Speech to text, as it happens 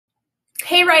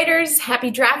Hey writers, happy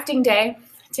drafting day.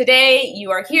 Today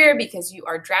you are here because you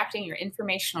are drafting your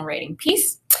informational writing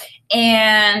piece,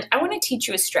 and I want to teach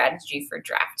you a strategy for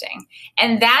drafting,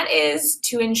 and that is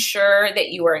to ensure that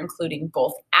you are including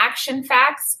both action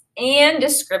facts and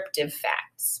descriptive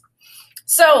facts.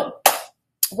 So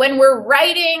when we're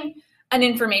writing an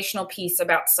informational piece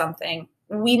about something,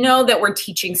 we know that we're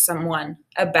teaching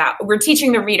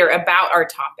the reader about our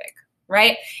topic,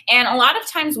 right? And a lot of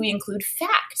times we include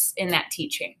facts in that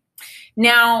teaching.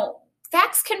 Now,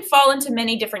 facts can fall into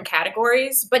many different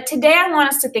categories, but today I want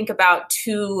us to think about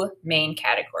two main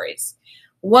categories.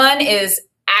 One is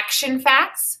action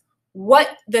facts,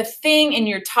 what the thing in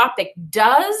your topic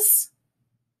does,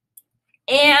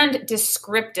 and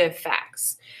descriptive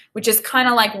facts, which is kind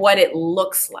of like what it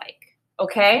looks like,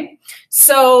 okay?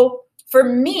 So for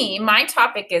me, my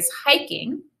topic is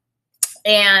hiking.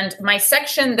 And my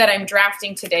section that I'm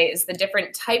drafting today is the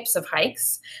different types of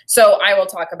hikes. So I will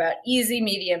talk about easy,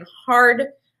 medium, hard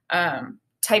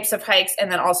types of hikes,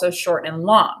 and then also short and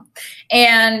long.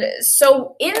 And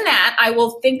so in that, I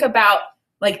will think about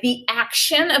like the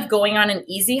action of going on an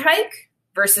easy hike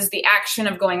versus the action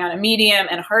of going on a medium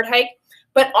and hard hike,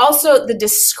 but also the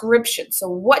description. So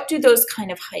what do those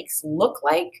kind of hikes look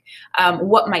like?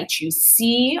 What might you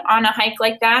see on a hike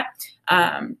like that?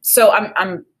 So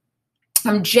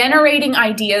I'm generating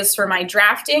ideas for my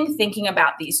drafting, thinking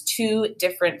about these two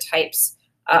different types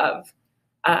of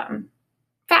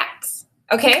facts.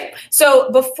 Okay,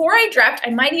 so before I draft, I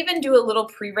might even do a little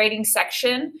pre-writing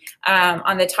section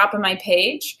on the top of my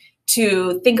page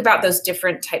to think about those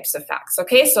different types of facts.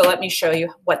 Okay, so let me show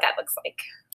you what that looks like.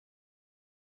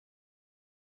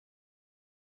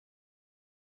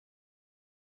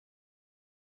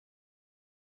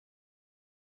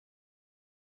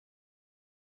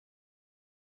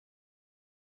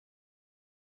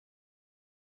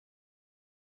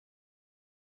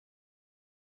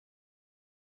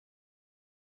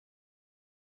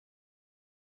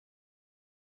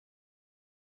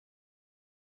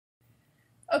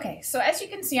 Okay, so as you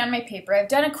can see on my paper, I've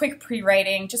done a quick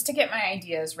pre-writing just to get my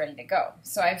ideas ready to go.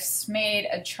 So I've made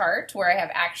a chart where I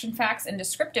have action facts and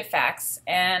descriptive facts,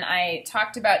 and I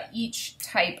talked about each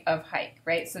type of hike,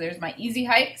 right? So there's my easy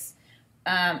hikes.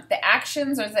 The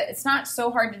actions are that it's not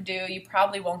so hard to do, you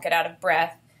probably won't get out of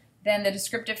breath. Then the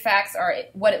descriptive facts are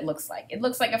what it looks like. It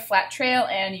looks like a flat trail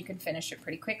and you can finish it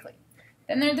pretty quickly.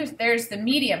 Then there's the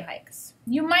medium hikes.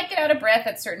 You might get out of breath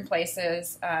at certain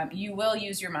places. You will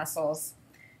use your muscles.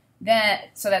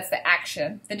 So that's the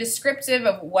action. The descriptive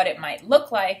of what it might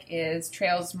look like is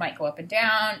trails might go up and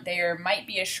down. There might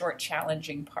be a short,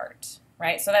 challenging part,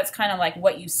 right? So that's kind of like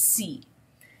what you see.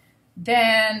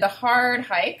 Then the hard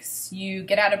hikes, you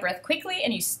get out of breath quickly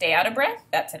and you stay out of breath.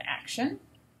 That's an action.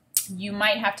 You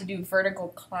might have to do vertical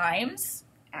climbs,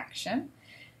 action.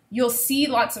 You'll see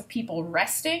lots of people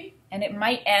resting, and it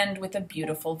might end with a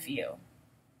beautiful view.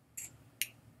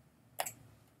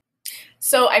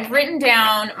 So I've written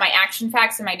down my action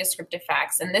facts and my descriptive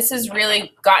facts, and this has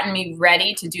really gotten me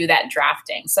ready to do that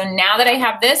drafting. So now that I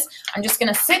have this, I'm just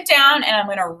going to sit down and I'm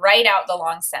going to write out the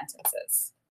long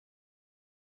sentences.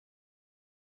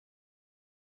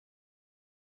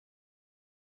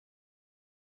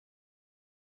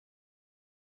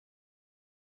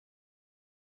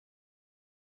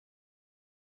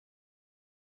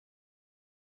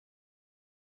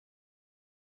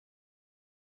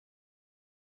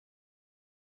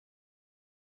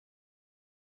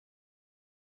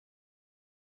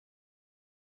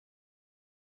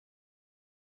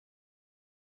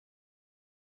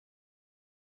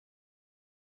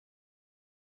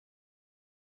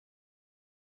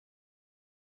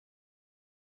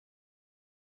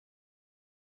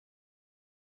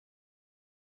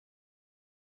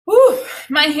 Whew,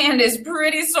 my hand is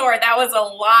pretty sore. That was a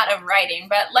lot of writing,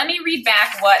 but let me read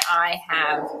back what I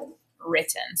have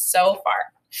written so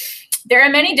far. There are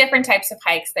many different types of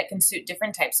hikes that can suit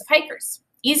different types of hikers.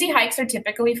 Easy hikes are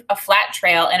typically a flat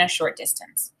trail and a short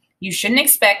distance. You shouldn't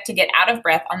expect to get out of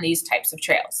breath on these types of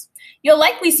trails. You'll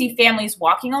likely see families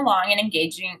walking along and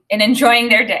engaging and enjoying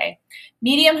their day.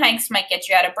 Medium hikes might get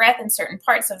you out of breath in certain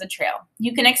parts of the trail.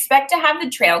 You can expect to have the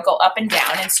trail go up and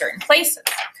down in certain places.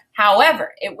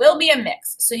 However, it will be a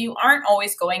mix, so you aren't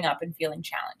always going up and feeling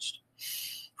challenged.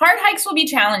 Hard hikes will be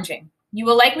challenging. You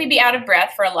will likely be out of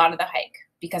breath for a lot of the hike.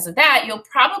 Because of that, you'll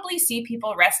probably see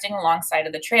people resting alongside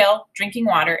of the trail, drinking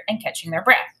water, and catching their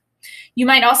breath. You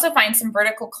might also find some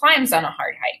vertical climbs on a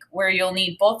hard hike, where you'll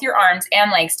need both your arms and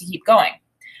legs to keep going.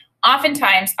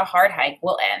 Oftentimes, a hard hike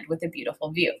will end with a beautiful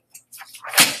view.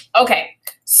 Okay,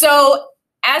 so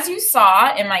as you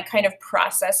saw in my kind of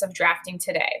process of drafting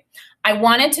today, I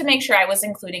wanted to make sure I was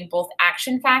including both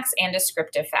action facts and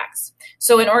descriptive facts.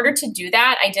 So in order to do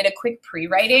that, I did a quick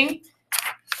pre-writing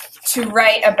to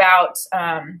write about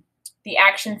the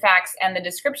action facts and the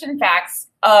description facts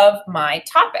of my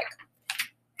topic.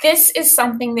 This is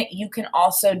something that you can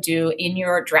also do in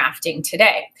your drafting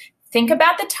today. Think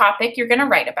about the topic you're going to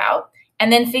write about,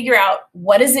 and then figure out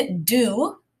what does it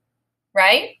do,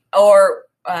 right? Or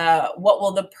what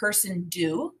will the person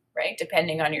do, right?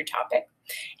 Depending on your topic.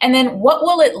 And then what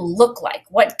will it look like?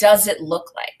 What does it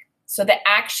look like? So the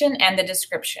action and the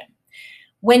description.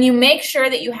 When you make sure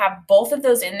that you have both of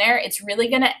those in there, it's really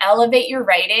going to elevate your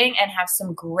writing and have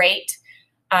some great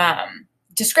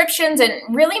descriptions and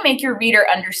really make your reader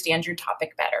understand your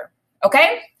topic better.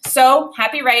 Okay? So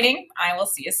happy writing. I will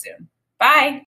see you soon. Bye.